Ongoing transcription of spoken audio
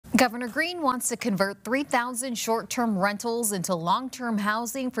Governor Green wants to convert 3,000 short-term rentals into long-term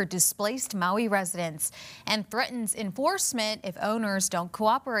housing for displaced Maui residents and threatens enforcement if owners don't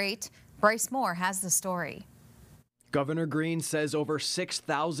cooperate. Bryce Moore has the story. Governor Green says over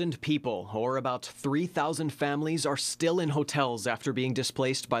 6,000 people, or about 3,000 families, are still in hotels after being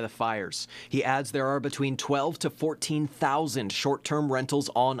displaced by the fires. He adds there are between 12 to 14,000 short-term rentals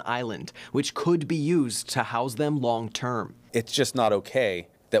on island, which could be used to house them long-term. It's just not okay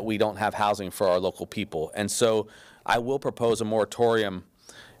that we don't have housing for our local people. And so I will propose a moratorium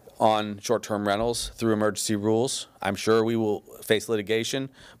on short-term rentals through emergency rules. I'm sure we will face litigation,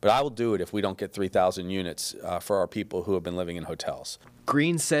 but I will do it if we don't get 3,000 units for our people who have been living in hotels.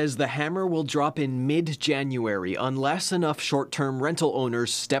 Green says the hammer will drop in mid-January unless enough short-term rental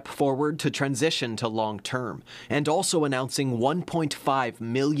owners step forward to transition to long-term, and also announcing $1.5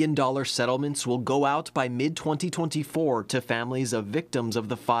 million settlements will go out by mid-2024 to families of victims of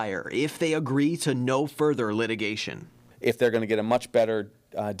the fire if they agree to no further litigation. If they're going to get a much better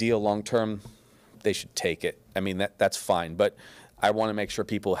deal long-term, they should take it. I mean, that's fine, but I want to make sure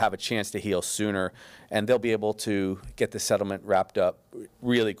people have a chance to heal sooner, and they'll be able to get the settlement wrapped up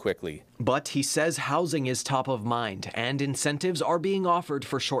really quickly. But he says housing is top of mind, and incentives are being offered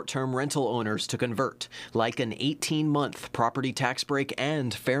for short-term rental owners to convert, like an 18-month property tax break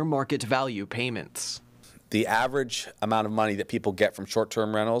and fair market value payments. The average amount of money that people get from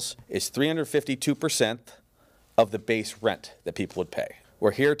short-term rentals is 352% of the base rent that people would pay. We're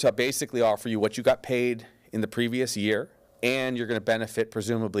here to basically offer you what you got paid in the previous year, and you're going to benefit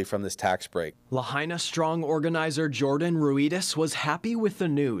presumably from this tax break. Lahaina Strong organizer Jordan Ruidis was happy with the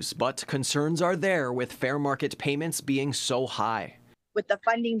news, but concerns are there with fair market payments being so high. With the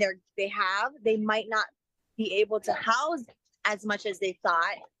funding they have, they might not be able to house as much as they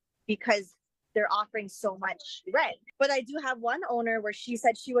thought because they're offering so much rent. But I do have one owner where she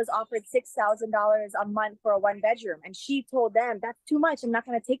said she was offered $6,000 a month for a one-bedroom, and she told them, that's too much, I'm not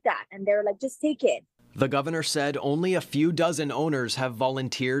going to take that. And they're like, just take it. The governor said only a few dozen owners have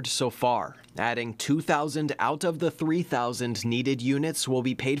volunteered so far. Adding 2,000 out of the 3,000 needed units will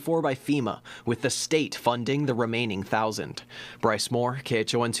be paid for by FEMA, with the state funding the remaining 1,000. Bryce Moore,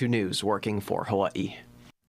 KHON2 News, working for Hawaii.